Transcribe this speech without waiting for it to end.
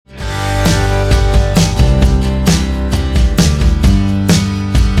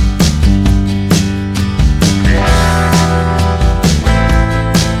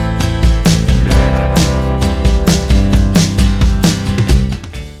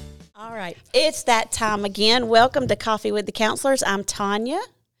right. It's that time again. Welcome to Coffee with the Counselors. I'm Tanya.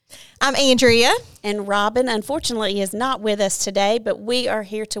 I'm Andrea. And Robin, unfortunately, is not with us today, but we are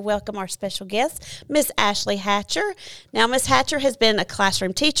here to welcome our special guest, Miss Ashley Hatcher. Now, Miss Hatcher has been a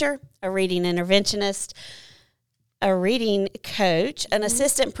classroom teacher, a reading interventionist, a reading coach, an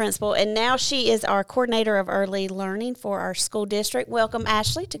assistant principal, and now she is our coordinator of early learning for our school district. Welcome,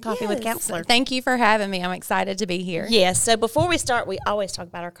 Ashley, to Coffee with Counselor. Thank you for having me. I'm excited to be here. Yes. So before we start, we always talk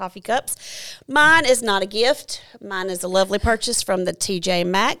about our coffee cups. Mine is not a gift. Mine is a lovely purchase from the TJ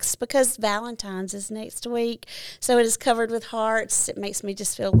Maxx because Valentine's is next week. So it is covered with hearts. It makes me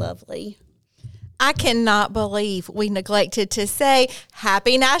just feel lovely. I cannot believe we neglected to say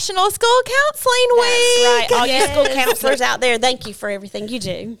Happy National School Counseling Week. That's right. All you school counselors out there, thank you for everything you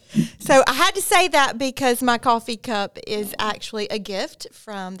do. So I had to say that because my coffee cup is actually a gift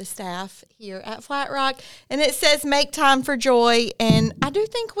from the staff here at Flat Rock. And it says make time for joy. And I do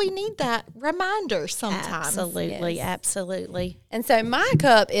think we need that reminder sometimes. Absolutely. Yes. Absolutely. And so my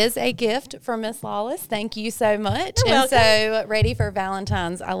cup is a gift from Miss Lawless. Thank you so much. You're welcome. So ready for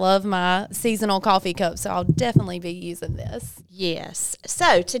Valentine's. I love my seasonal coffee cup, so I'll definitely be using this. Yes.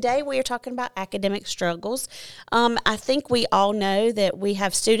 So today we are talking about academic struggles. I think we all know that we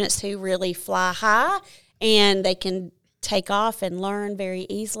have students who really fly high and they can take off and learn very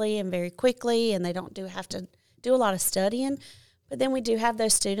easily and very quickly, and they don't have to do a lot of studying. But then we do have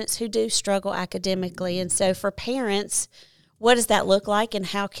those students who do struggle academically. And so for parents, what does that look like, and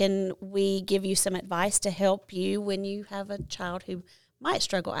how can we give you some advice to help you when you have a child who might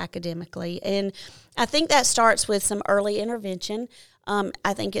struggle academically? And I think that starts with some early intervention.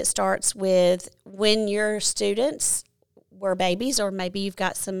 I think it starts with when your students were babies, or maybe you've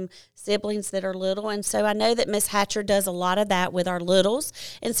got some siblings that are little. And so I know that Miss Hatcher does a lot of that with our littles.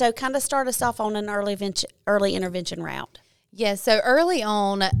 And so kind of start us off on an early intervention route. Yes, so early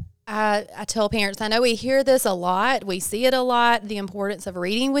on, I tell parents, I know we hear this a lot, we see it a lot, the importance of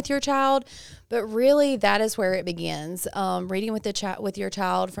reading with your child, but really that is where it begins. Reading with your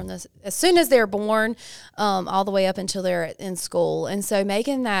child from as soon as they're born, all the way up until they're in school. And so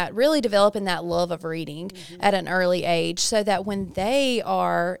developing that love of reading at an early age, so that when they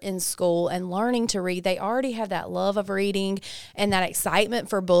are in school and learning to read, they already have that love of reading and that excitement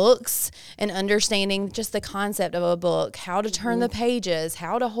for books and understanding just the concept of a book, how to turn the pages,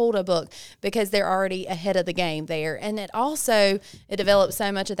 how to hold a book, because they're already ahead of the game there. And it develops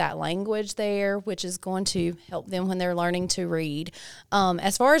so much of that language there, which is going to help them when they're learning to read.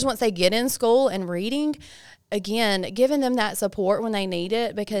 As far as once they get in school and reading, again, giving them that support when they need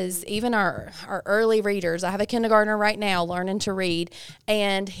it, because even our early readers, I have a kindergartner right now learning to read,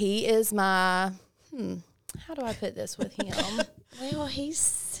 and he is my, how do I put this with him? Well, he's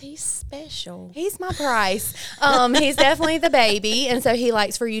special. He's my price. He's definitely the baby, and so he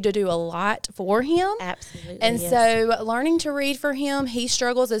likes for you to do a lot for him. Absolutely. And yes. so learning to read for him, he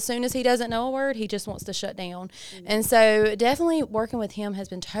struggles as soon as he doesn't know a word. He just wants to shut down. Mm-hmm. And so definitely working with him has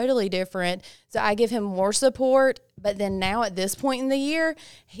been totally different. So I give him more support. But then now at this point in the year,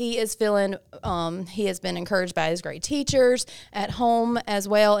 he is feeling, he has been encouraged by his great teachers at home as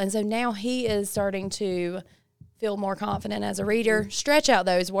well. And so now he is starting to feel more confident as a reader, stretch out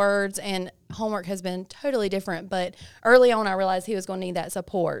those words, and homework has been totally different. But early on, I realized he was going to need that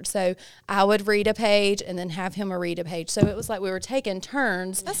support. So I would read a page and then have him read a page. So it was like we were taking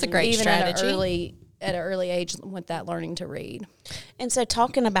turns. That's a great even strategy. At an early age with that learning to read. And so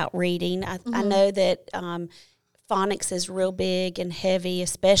talking about reading, I know that phonics is real big and heavy,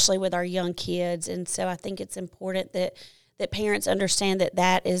 especially with our young kids. And so I think it's important that parents understand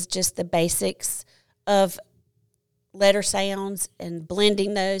that is just the basics of letter sounds and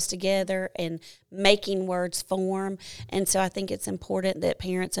blending those together and making words form. And so I think it's important that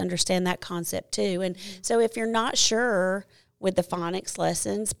parents understand that concept too. And so if you're not sure with the phonics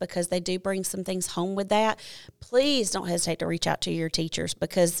lessons, because they do bring some things home with that, please don't hesitate to reach out to your teachers,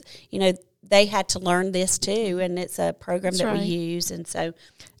 because, they had to learn this too, and it's a program that we use. And so,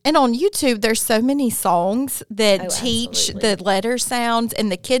 and on YouTube, there's so many songs that teach absolutely. the letter sounds,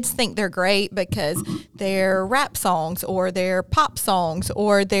 and the kids think they're great because they're rap songs or they're pop songs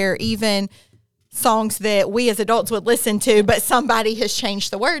or they're even songs that we as adults would listen to, but somebody has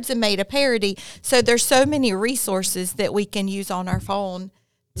changed the words and made a parody. So there's so many resources that we can use on our phone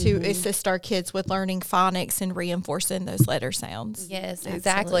to assist our kids with learning phonics and reinforcing those letter sounds. Yes, Absolutely.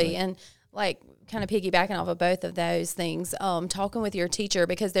 exactly. And like kind of piggybacking off of both of those things, talking with your teacher,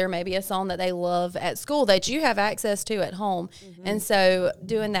 because there may be a song that they love at school that you have access to at home. And so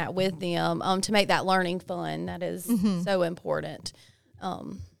doing that with them to make that learning fun, that is so important. I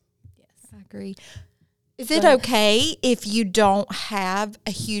agree. Is it okay if you don't have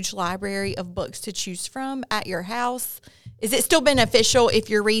a huge library of books to choose from at your house? Is it still beneficial if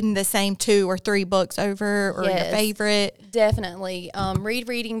you're reading the same 2 or 3 books over, or your favorite? Definitely.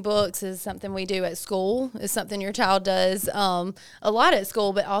 Reading books is something we do at school. It's something your child does a lot at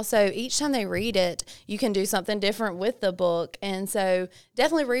school, but also each time they read it, you can do something different with the book. And so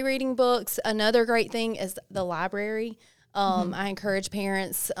definitely rereading books. Another great thing is the library. I encourage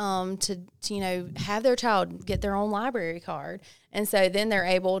parents to have their child get their own library card. And so then they're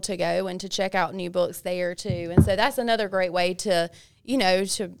able to go and to check out new books there too. And so that's another great way to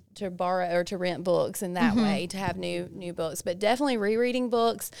borrow or to rent books in that way, to have new books. But definitely rereading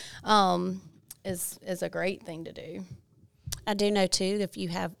books is a great thing to do. I do know, too, if you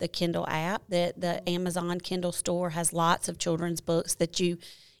have the Kindle app, that the Amazon Kindle store has lots of children's books that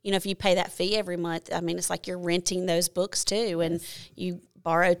if you pay that fee every month, I mean, it's like you're renting those books too, and you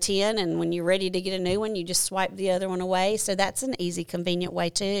borrow 10, and when you're ready to get a new one, you just swipe the other one away. So that's an easy, convenient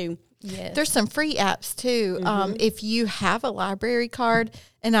way too. Yes. There's some free apps too. If you have a library card,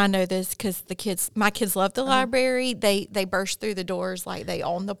 and I know this because my kids love the library. They burst through the doors like they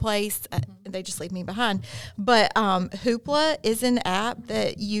own the place. They just leave me behind. But Hoopla is an app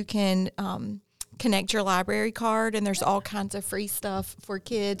that you can connect your library card, and there's all kinds of free stuff for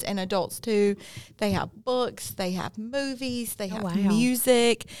kids and adults too. They have books, they have movies, they have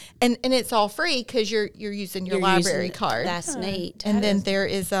music, and it's all free because you're using your library card. That's neat. And then there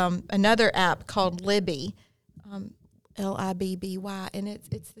is another app called Libby, Libby, and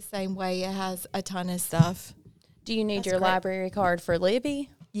it's the same way. It has a ton of stuff. Do you need your library card for Libby?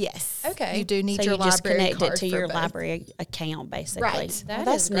 Yes. Okay. You do need so your you just library connect card it to your both. library account, basically. Right.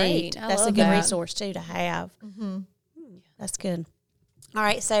 That's neat. That's a good resource, too, to have. That's good. All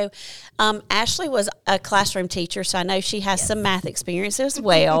right. So Ashley was a classroom teacher, so I know she has some math experience as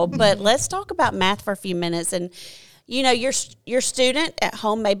well. But let's talk about math for a few minutes. And, your student at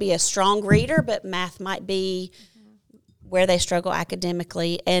home may be a strong reader, but math might be where they struggle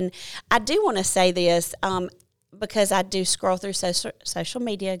academically. And I do want to say this, because I do scroll through social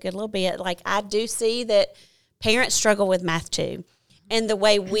media a good little bit. Like, I do see that parents struggle with math too. And the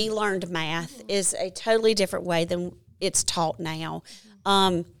way we learned math is a totally different way than it's taught now.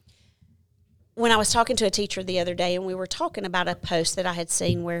 When I was talking to a teacher the other day, and we were talking about a post that I had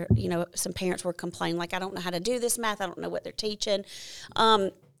seen where, some parents were complaining, like, I don't know how to do this math. I don't know what they're teaching.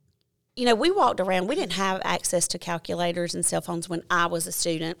 We walked around. We didn't have access to calculators and cell phones when I was a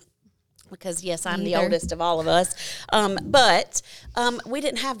student. Because, yes, I'm the oldest of all of us. But we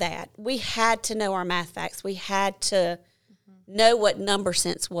didn't have that. We had to know our math facts. We had to know what number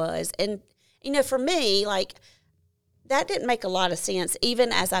sense was. And, for me, like, that didn't make a lot of sense,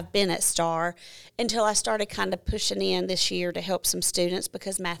 even as I've been at STAR, until I started kind of pushing in this year to help some students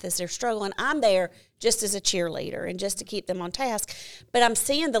because math is their struggle. And I'm there just as a cheerleader and just to keep them on task. But I'm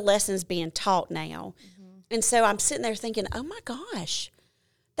seeing the lessons being taught now. And so I'm sitting there thinking, oh, my gosh.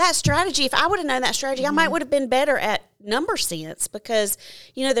 That strategy, if I would have known that strategy, I might would have been better at number sense because,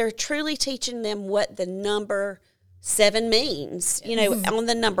 they're truly teaching them what the number 7 means, on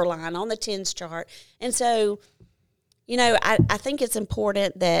the number line, on the tens chart. And so, I think it's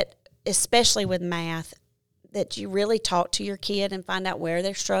important that, especially with math, that you really talk to your kid and find out where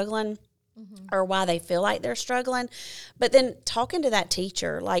they're struggling or why they feel like they're struggling. But then talking to that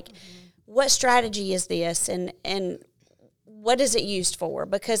teacher, like, what strategy is this? And what is it used for?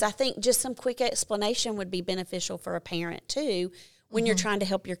 Because I think just some quick explanation would be beneficial for a parent too when you're trying to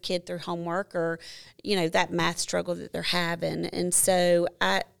help your kid through homework or, that math struggle that they're having. And so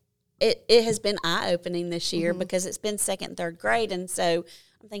it has been eye-opening this year because it's been 2nd and 3rd grade. And so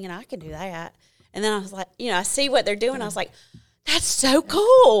I'm thinking I can do that. And then I was like, I see what they're doing. I was like, that's so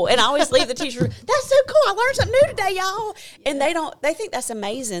cool. And I always leave the teacher, that's so cool. I learned something new today, y'all. And they think that's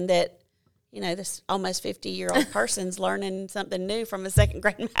amazing that, this almost 50-year-old person's learning something new from a 2nd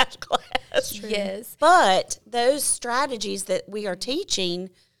grade math class. Yes. But those strategies that we are teaching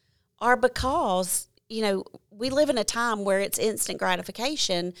are because, we live in a time where it's instant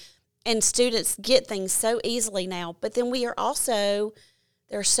gratification and students get things so easily now. But then there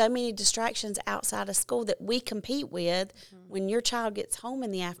are so many distractions outside of school that we compete with. When your child gets home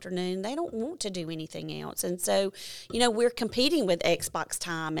in the afternoon, they don't want to do anything else. And so, we're competing with Xbox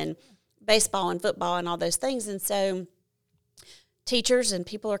time and baseball and football and all those things. And so teachers and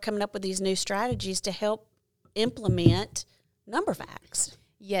people are coming up with these new strategies to help implement number facts.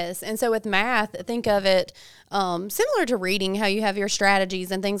 Yes. And so with math, think of it similar to reading, how you have your strategies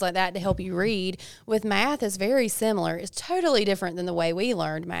and things like that to help you read. With math, it's very similar. It's totally different than the way we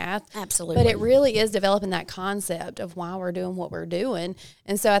learned math. Absolutely. But it really is developing that concept of why we're doing what we're doing.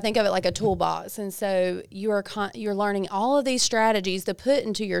 And so I think of it like a toolbox. And so you're learning all of these strategies to put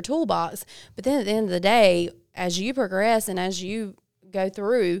into your toolbox. But then at the end of the day, as you progress and as you go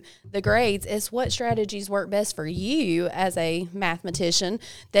through the grades, it's what strategies work best for you as a mathematician,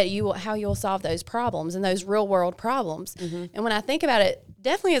 that how you'll solve those problems and those real world problems. And when I think about it,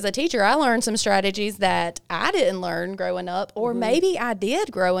 definitely as a teacher, I learned some strategies that I didn't learn growing up, or maybe I did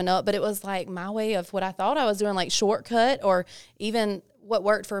growing up, but it was like my way of what I thought I was doing, like shortcut, or even what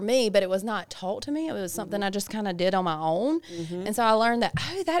worked for me, but it was not taught to me. It was something I just kind of did on my own. And so I learned that,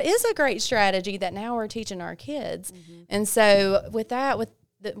 that is a great strategy that now we're teaching our kids. And so with that,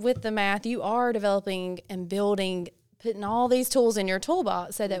 with the math, you are developing and building, putting all these tools in your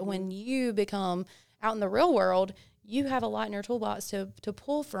toolbox so that when you become out in the real world, you have a lot in your toolbox to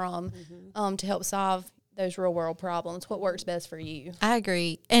pull from to help solve those real world problems, what works best for you. I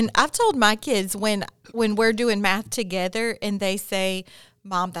agree. And I've told my kids when we're doing math together and they say,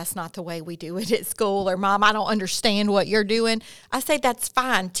 Mom, that's not the way we do it at school, or Mom, I don't understand what you're doing, I say, that's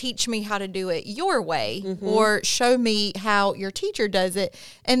fine. Teach me how to do it your way, or show me how your teacher does it.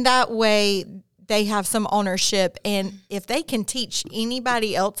 And that way they have some ownership. And if they can teach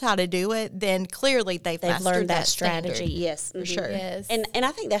anybody else how to do it, then clearly they've learned that strategy. strategy. Yes, for sure. Yes. And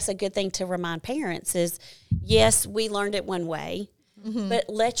I think that's a good thing to remind parents is, yes, we learned it one way, but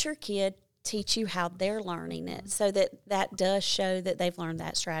let your kid teach you how they're learning it, so that does show that they've learned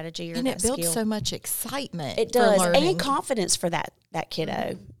that strategy or And that it builds skill. so much excitement. It for does, learning. and confidence for that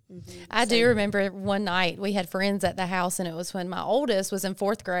kiddo. I do remember one night we had friends at the house, and it was when my oldest was in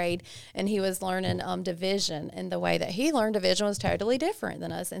 4th grade, and he was learning division, and the way that he learned division was totally different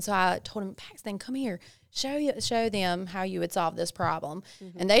than us. And so I told him, Paxton, come here, show them how you would solve this problem.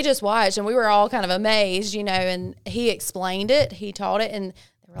 And they just watched, and we were all kind of amazed, and he explained it, he taught it, and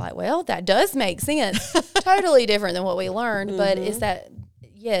they were like, well, that does make sense. Totally different than what we learned, but it's that,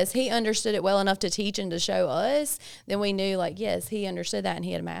 yes, he understood it well enough to teach and to show us. Then we knew, like, yes, he understood that and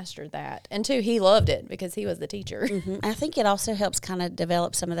he had mastered that. And two, he loved it because he was the teacher. I think it also helps kind of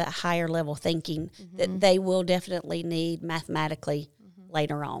develop some of that higher level thinking that they will definitely need mathematically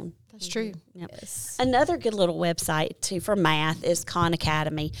later on. That's true. Yep. Yes. Another good little website too for math is Khan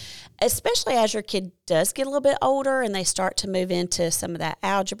Academy, especially as your kid does get a little bit older and they start to move into some of that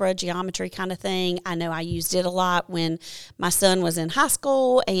algebra, geometry kind of thing. I know I used it a lot when my son was in high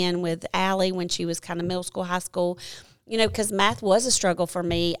school and with Allie when she was kind of middle school, high school, because math was a struggle for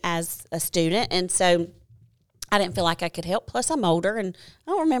me as a student. And so I didn't feel like I could help. Plus, I'm older, and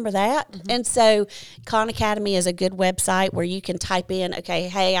I don't remember that. And so Khan Academy is a good website where you can type in, okay,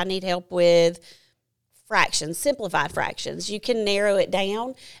 hey, I need help with fractions, simplified fractions. You can narrow it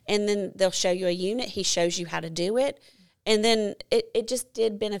down, and then they'll show you a unit. He shows you how to do it. And then it just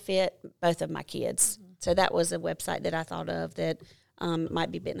did benefit both of my kids. So that was a website that I thought of that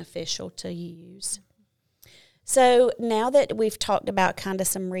might be beneficial to use. So now that we've talked about kind of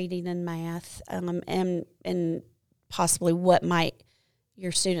some reading and math and possibly what might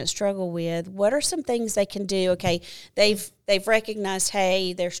your students struggle with, what are some things they can do? Okay, they've recognized,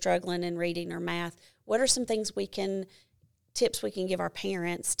 hey, they're struggling in reading or math. What are some tips we can give our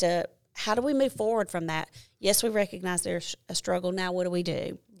parents to, how do we move forward from that? Yes, we recognize there's a struggle. Now what do we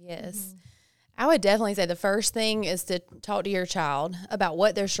do? Yes. I would definitely say the first thing is to talk to your child about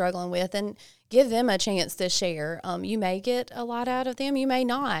what they're struggling with and give them a chance to share. You may get a lot out of them, you may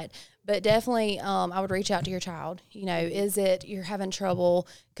not, but definitely I would reach out to your child. Is it you're having trouble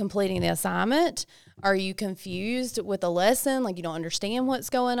completing the assignment? Are you confused with a lesson, like you don't understand what's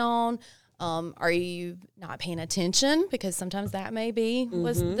going on? Are you not paying attention? Because sometimes that may be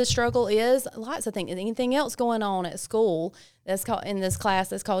what the struggle is. Lots of things. Anything else going on at school that's in this class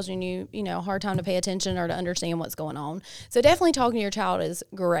that's causing you, a hard time to pay attention or to understand what's going on. So definitely talking to your child is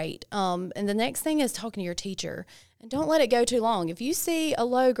great. And the next thing is talking to your teacher. And don't let it go too long. If you see a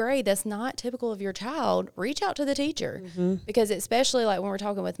low grade that's not typical of your child, reach out to the teacher. Because especially like when we're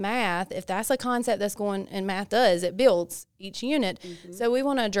talking with math, if that's a concept that's going, and math does, it builds each unit. So we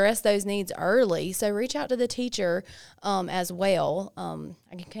want to address those needs early. So reach out to the teacher as well.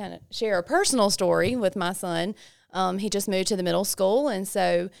 I can kind of share a personal story with my son. He just moved to the middle school, and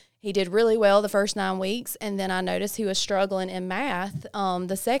so he did really well the first 9 weeks. And then I noticed he was struggling in math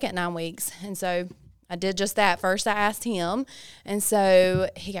the second 9 weeks. And so I did just that. First, I asked him, and so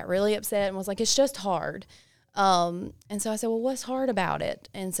he got really upset and was like, it's just hard. And so I said, well, what's hard about it?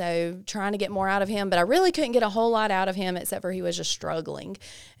 And so trying to get more out of him, but I really couldn't get a whole lot out of him except for he was just struggling.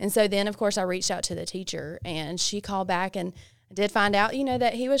 And so then, of course, I reached out to the teacher, and she called back, and I did find out,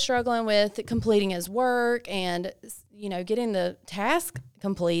 that he was struggling with completing his work and, getting the task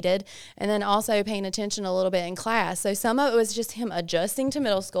completed, and then also paying attention a little bit in class. So some of it was just him adjusting to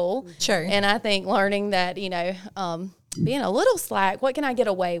middle school. Sure. And I think learning that, being a little slack, what can I get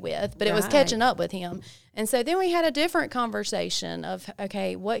away with? But it was catching up with him. And so then we had a different conversation of,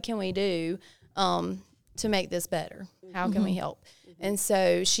 okay, what can we do to make this better? How can we help? And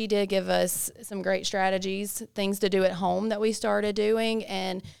so she did give us some great strategies, things to do at home that we started doing,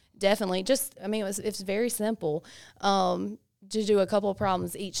 and definitely it's very simple to do a couple of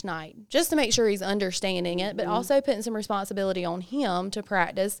problems each night just to make sure he's understanding it, but also putting some responsibility on him to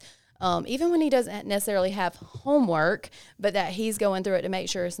practice. Even when he doesn't necessarily have homework, but that he's going through it to make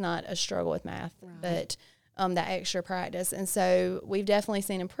sure it's not a struggle with math, but that extra practice. And so we've definitely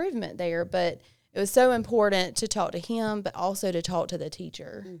seen improvement there, but it was so important to talk to him, but also to talk to the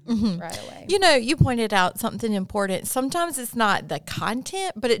teacher right away. You pointed out something important. Sometimes it's not the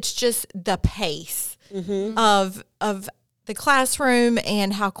content, but it's just the pace of the classroom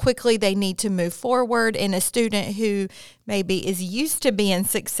and how quickly they need to move forward. And a student who maybe is used to being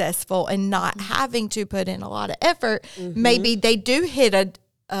successful and not having to put in a lot of effort, maybe they do hit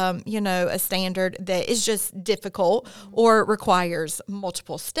a standard that is just difficult or requires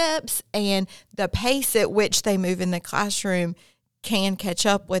multiple steps, and the pace at which they move in the classroom can catch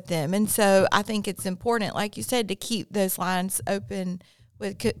up with them. And so I think it's important, like you said, to keep those lines open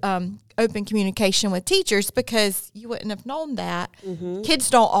with open communication with teachers, because you wouldn't have known that.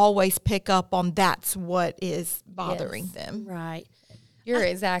 Kids don't always pick up on that's what is bothering them. Right. You're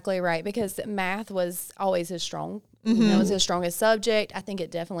exactly right, because math was always his strong. It was his strongest subject. I think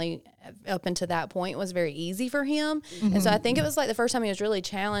it definitely, up until that point, was very easy for him. And so I think it was like the first time he was really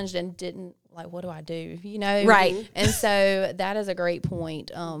challenged and didn't, like, what do I do? Right. And so that is a great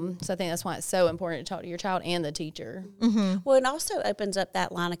point. So I think that's why it's so important to talk to your child and the teacher. Well, it also opens up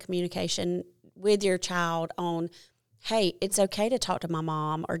that line of communication with your child on, hey, it's okay to talk to my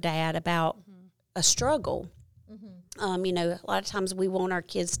mom or dad about a struggle. A lot of times we want our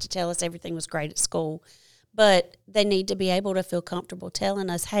kids to tell us everything was great at school, but they need to be able to feel comfortable telling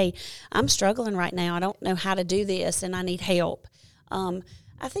us, hey, I'm struggling right now. I don't know how to do this and I need help.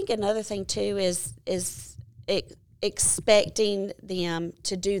 I think another thing too is expecting them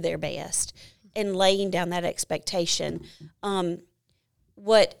to do their best and laying down that expectation.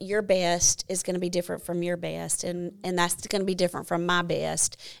 What your best is going to be different from your best, and that's going to be different from my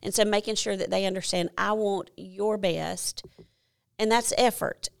best. And so making sure that they understand, I want your best, and that's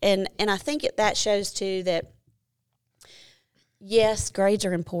effort. And I think that shows too that, yes, grades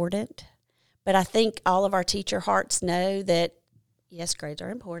are important, but I think all of our teacher hearts know that, yes, grades are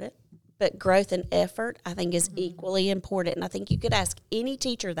important, but growth and effort, I think, is equally important. And I think you could ask any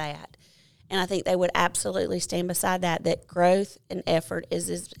teacher that, and I think they would absolutely stand beside that growth and effort is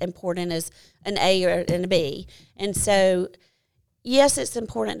as important as an A or an B. And so, yes, it's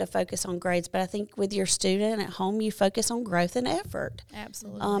important to focus on grades, but I think with your student at home, you focus on growth and effort.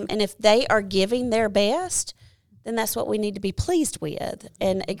 Absolutely. And if they are giving their best, then that's what we need to be pleased with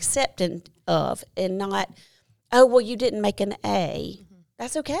and accepting of, and not, oh, well, you didn't make an A.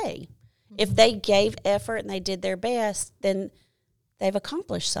 That's okay. If they gave effort and they did their best, then they've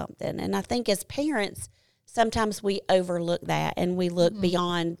accomplished something. And I think as parents, sometimes we overlook that and we look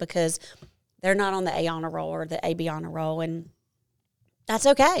beyond because they're not on the A honor roll or the AB honor roll, and that's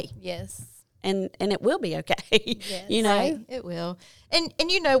okay. Yes. And it will be okay. Yes. Right? It will. And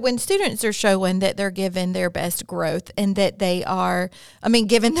when students are showing that they're giving their best growth and that they are,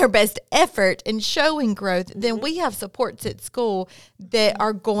 giving their best effort and showing growth, then we have supports at school that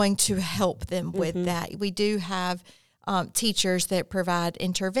are going to help them with that. We do have teachers that provide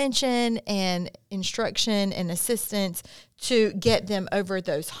intervention and instruction and assistance to get them over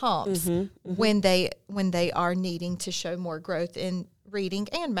those humps when they are needing to show more growth in reading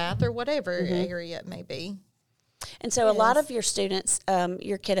and math or whatever area it may be. And so a lot of your students,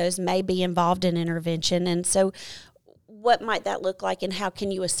 your kiddos, may be involved in intervention. And so what might that look like, and how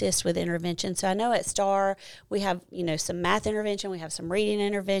can you assist with intervention? So I know at STAR we have, some math intervention, we have some reading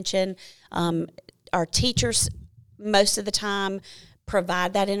intervention. Our teachers most of the time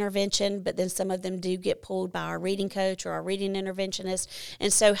provide that intervention, but then some of them do get pulled by our reading coach or our reading interventionist.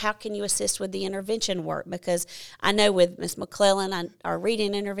 And so how can you assist with the intervention work? Because I know with Ms. McClellan, our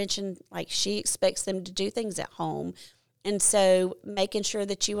reading intervention, like, she expects them to do things at home. And so making sure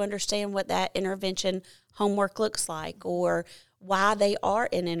that you understand what that intervention homework looks like, or why they are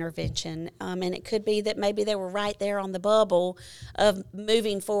in intervention. And it could be that maybe they were right there on the bubble of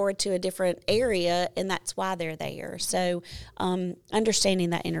moving forward to a different area, and that's why they're there. So understanding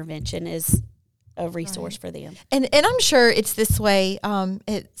that intervention is a resource for them. And I'm sure it's this way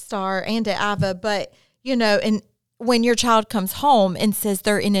at Star and at Iva, but, and when your child comes home and says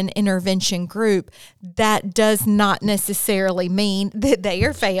they're in an intervention group, that does not necessarily mean that they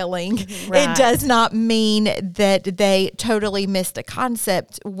are failing. Right. It does not mean that they totally missed a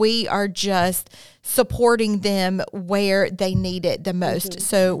concept. We are just supporting them where they need it the most.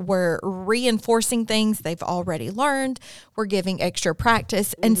 So we're reinforcing things they've already learned. We're giving extra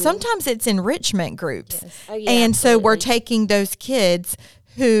practice. And sometimes it's enrichment groups. Yes. Oh, yeah, and so we're absolutely. taking those kids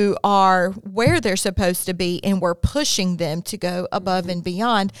who are where they're supposed to be, and we're pushing them to go above and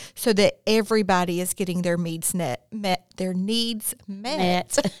beyond so that everybody is getting their needs met. What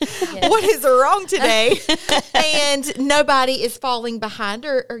is wrong today? And nobody is falling behind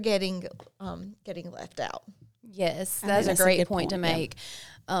or getting left out. Yes, I that's a think that's a great good point to point, yeah. make.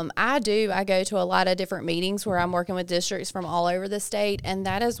 I go to a lot of different meetings where I'm working with districts from all over the state, and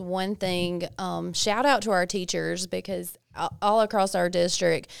that is one thing. Shout out to our teachers, because all across our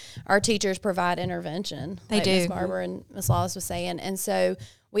district, our teachers provide intervention. They like do. Ms. Barber and Ms. Lawless was saying. And so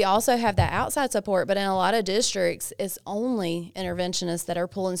we also have that outside support, but in a lot of districts, it's only interventionists that are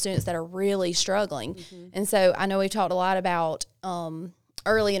pulling students that are really struggling. And so I know we've talked a lot about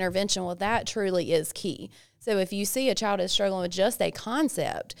early intervention. Well, that truly is key. So if you see a child is struggling with just a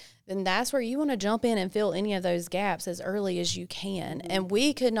concept, then that's where you want to jump in and fill any of those gaps as early as you can. And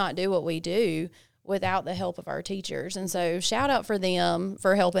we could not do what we do without the help of our teachers. And so shout out for them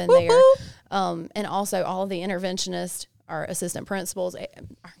for helping there. And also all of the interventionists, our assistant principals,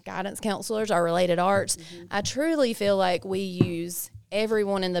 our guidance counselors, our related arts. I truly feel like we use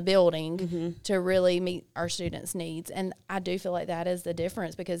everyone in the building to really meet our students' needs. And I do feel like that is the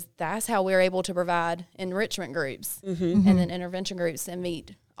difference, because that's how we're able to provide enrichment groups and then intervention groups and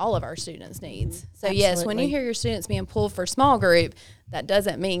meet all of our students' needs. So yes, when you Absolutely. hear your students being pulled for small group, that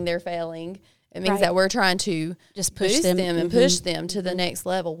doesn't mean they're failing. It means Right. that we're trying to Just push boost them. and push them to the next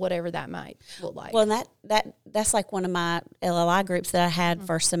level, whatever that might look like. Well, that's like one of my LLI groups that I had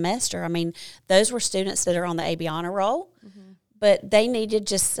first semester. I mean, those were students that are on the AB honor roll, but they needed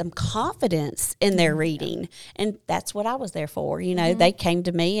just some confidence in their reading. And that's what I was there for. They came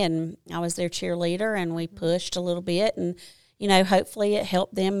to me and I was their cheerleader, and we pushed a little bit, and, hopefully it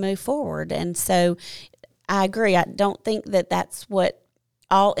helped them move forward. And so I agree. I don't think that that's what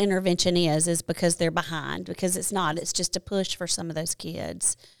all intervention is because they're behind, because it's not. It's just a push for some of those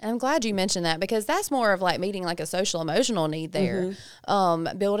kids. And I'm glad you mentioned that, because that's more of like meeting like a social emotional need there,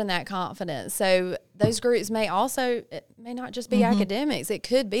 building that confidence. So those groups may not just be academics. It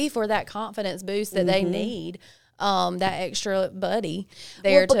could be for that confidence boost that they need, that extra buddy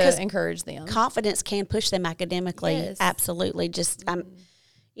there because to encourage them. Confidence can push them academically. Yes. Absolutely. Just,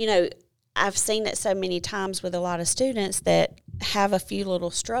 I've seen it so many times with a lot of students that have a few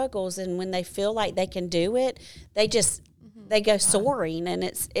little struggles, and when they feel like they can do it, they just they go soaring, and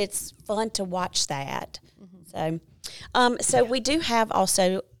it's fun to watch that. So we do have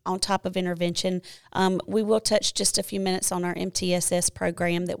also, on top of intervention, we will touch just a few minutes on our MTSS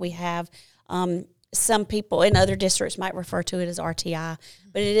program that we have. Some people in other districts might refer to it as RTI,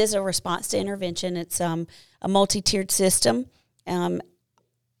 but it is a response to intervention. It's a multi-tiered system.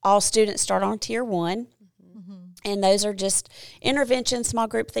 All students start on Tier 1, and those are just intervention, small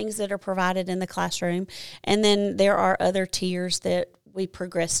group things that are provided in the classroom. And then there are other tiers that we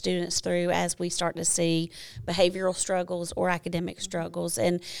progress students through as we start to see behavioral struggles or academic struggles.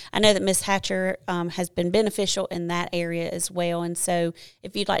 And I know that Ms. Hatcher has been beneficial in that area as well. And so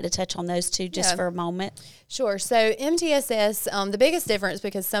if you'd like to touch on those two just for a moment. Sure. So MTSS, the biggest difference,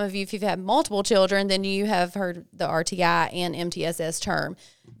 because some of you, if you've had multiple children, then you have heard the RTI and MTSS term.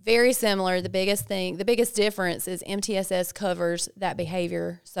 Very similar. The biggest difference is MTSS covers that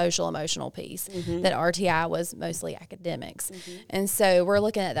behavior, social, emotional piece. That RTI was mostly academics. And so we're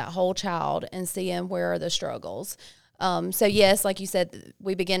looking at that whole child and seeing where are the struggles. So yes, like you said,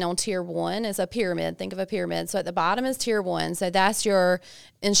 we begin on Tier 1 as a pyramid. Think of a pyramid. So at the bottom is Tier 1. So that's your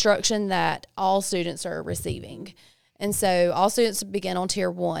instruction that all students are receiving. And so all students begin on Tier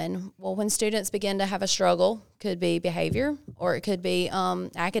 1. Well, when students begin to have a struggle, could be behavior or it could be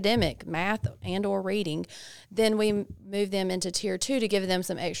academic, math and or reading, then we move them into Tier 2 to give them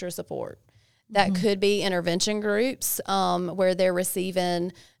some extra support. That could be intervention groups where they're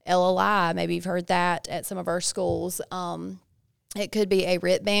receiving LLI. Maybe you've heard that at some of our schools. It could be a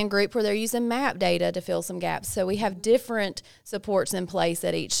RIT band group where they're using MAP data to fill some gaps. So we have different supports in place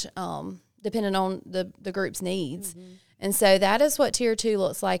at each depending on the group's needs. And so that is what tier 2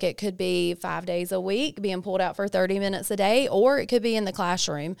 looks like. It could be 5 days a week being pulled out for 30 minutes a day, or it could be in the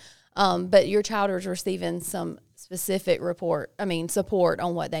classroom. But your child is receiving some specific support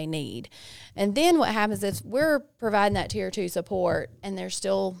on what they need. And then what happens if we're providing that tier 2 support and they're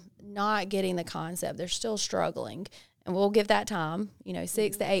still not getting the concept, they're still struggling, and we'll give that time,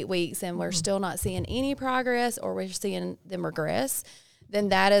 6 to 8 weeks, and we're still not seeing any progress, or we're seeing them regress, then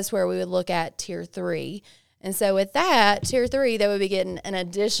that is where we would look at tier 3. And so with that, tier 3, they would be getting an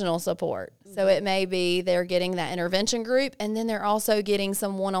additional support. So it may be they're getting that intervention group, and then they're also getting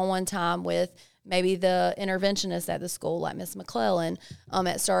some one-on-one time with maybe the interventionist at the school, like Miss McClellan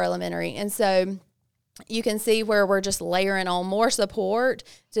at Star Elementary. And so you can see where we're just layering on more support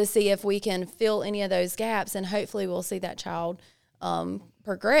to see if we can fill any of those gaps, and hopefully we'll see that child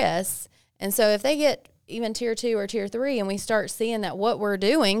progress. And so if they get even tier 2 or tier 3, and we start seeing that what we're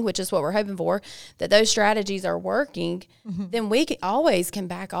doing, which is what we're hoping for, that those strategies are working, then we always can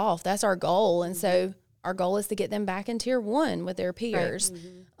back off. That's our goal. And so our goal is to get them back in tier 1 with their peers.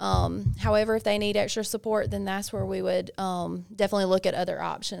 Right. However, if they need extra support, then that's where we would definitely look at other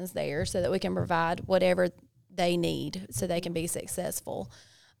options there so that we can provide whatever they need so they can be successful.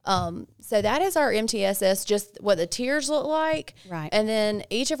 So that is our MTSS, just what the tiers look like. Right. And then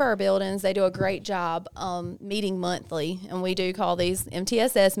each of our buildings, they do a great job meeting monthly, and we do call these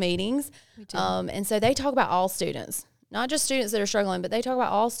MTSS meetings. And so they talk about all students, not just students that are struggling, but they talk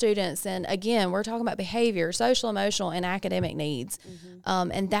about all students. And again, we're talking about behavior, social, emotional, and academic needs.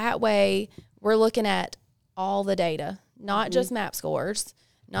 And that way we're looking at all the data, not just MAP scores,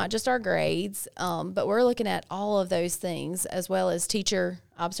 not just our grades, but we're looking at all of those things as well as teacher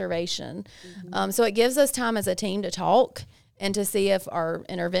observation. So it gives us time as a team to talk and to see if our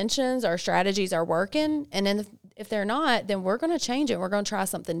interventions, our strategies are working. And then if they're not, then we're going to change it. We're going to try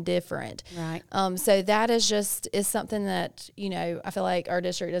something different. Right. So that is something that, I feel like our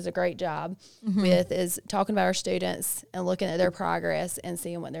district does a great job with, is talking about our students and looking at their progress and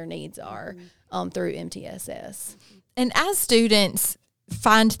seeing what their needs are through MTSS. And as students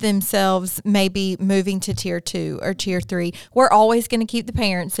find themselves maybe moving to tier 2 or tier 3, we're always going to keep the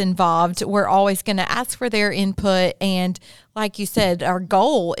parents involved. We're always going to ask for their input. And like you said, our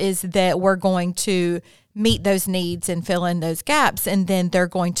goal is that we're going to meet those needs and fill in those gaps. And then they're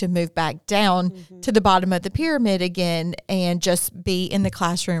going to move back down to the bottom of the pyramid again and just be in the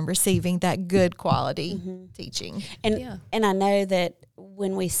classroom receiving that good quality teaching. And I know that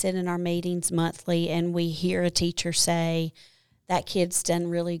when we sit in our meetings monthly and we hear a teacher say, that kid's done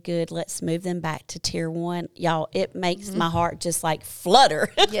really good, let's move them back to tier 1. Y'all, it makes my heart just like flutter.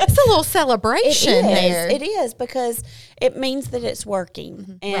 It's a little celebration there. It is, because it means that it's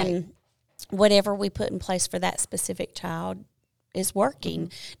working. And whatever we put in place for that specific child is working.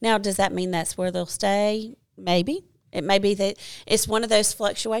 Now, does that mean that's where they'll stay? Maybe. It may be that it's one of those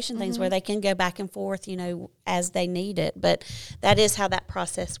fluctuation things where they can go back and forth, as they need it. But that is how that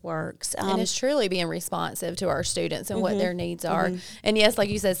process works. And it's truly being responsive to our students and what their needs are. And yes, like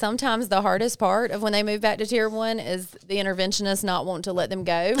you said, sometimes the hardest part of when they move back to tier 1 is the interventionist not wanting to let them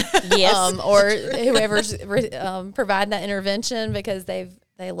go. Yes. Or whoever's providing that intervention, because they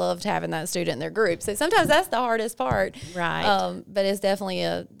loved having that student in their group. So sometimes that's the hardest part. Right. But it's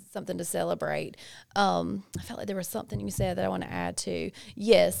definitely something to celebrate. I felt like there was something you said that I want to add to.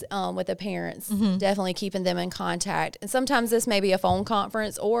 Yes, with the parents, definitely keeping them in contact. And sometimes this may be a phone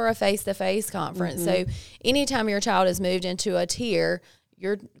conference or a face-to-face conference. So anytime your child is moved into a tier,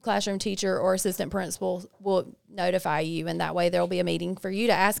 your classroom teacher or assistant principal will notify you, and that way there'll be a meeting for you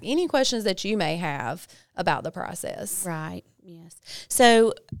to ask any questions that you may have about the process. Right. Yes.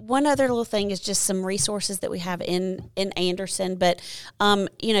 So one other little thing is just some resources that we have in Anderson, but some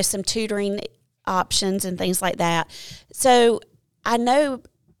tutoring options and things like that. So I know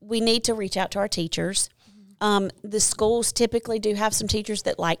we need to reach out to our teachers. The schools typically do have some teachers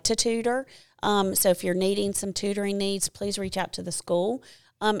that like to tutor. So if you're needing some tutoring needs, please reach out to the school.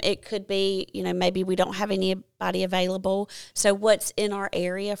 It could be, maybe we don't have anybody available. So what's in our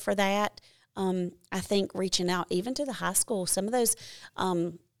area for that? I think reaching out even to the high school, some of those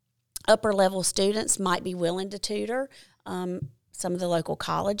upper level students might be willing to tutor. Some of the local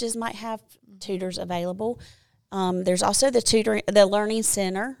colleges might have tutors available. There's also the Learning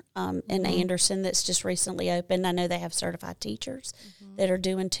Center in Anderson that's just recently opened. I know they have certified teachers that are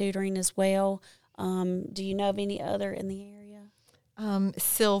doing tutoring as well. Do you know of any other in the area?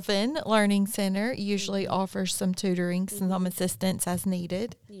 Sylvan Learning Center usually offers some tutoring, some assistance as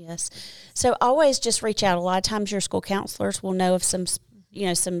needed. Yes. So always just reach out. A lot of times your school counselors will know of some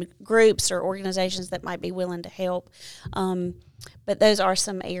groups or organizations that might be willing to help. But those are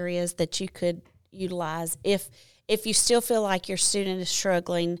some areas that you could utilize if if you still feel like your student is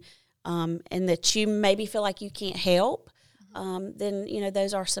struggling and that you maybe feel like you can't help, then,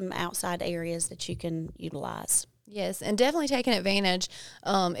 those are some outside areas that you can utilize. Yes, and definitely taking advantage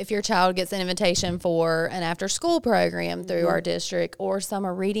if your child gets an invitation for an after-school program through our district or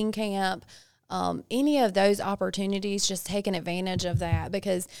summer reading camp. Any of those opportunities, just taking advantage of that,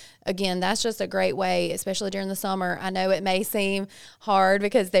 because again, that's just a great way, especially during the summer. I know it may seem hard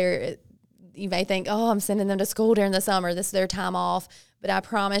because you may think, oh, I'm sending them to school during the summer. This is their time off. But I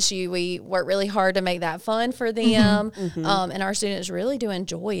promise you, we work really hard to make that fun for them. And our students really do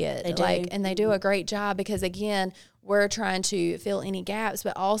enjoy it. They do. And they do a great job because, again, we're trying to fill any gaps,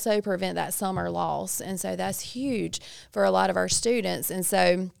 but also prevent that summer loss. And so that's huge for a lot of our students. And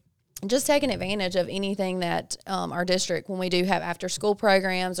so just taking advantage of anything that our district, when we do have after-school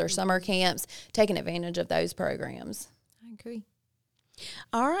programs or summer camps, taking advantage of those programs. I agree.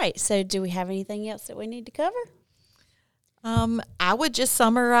 All right. So do we have anything else that we need to cover? I would just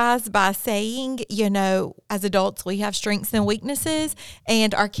summarize by saying, as adults, we have strengths and weaknesses,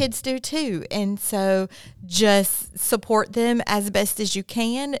 and our kids do too. And so just support them as best as you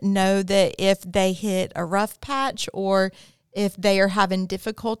can. Know that if they hit a rough patch or if they are having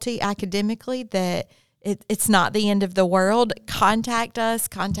difficulty academically, that it's not the end of the world. Contact us,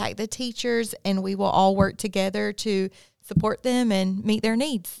 contact the teachers, and we will all work together to support them and meet their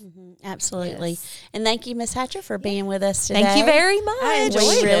needs. Absolutely. Yes. And thank you, Ms. Hatcher, for being with us today. Thank you very much. I enjoyed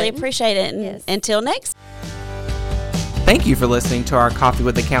We really it. appreciate it. And until next. Thank you for listening to our Coffee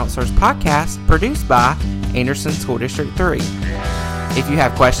with the Counselors podcast, produced by Anderson School District 3. If you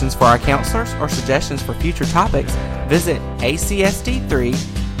have questions for our counselors or suggestions for future topics, visit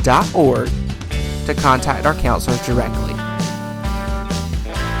acsd3.org to contact our counselors directly.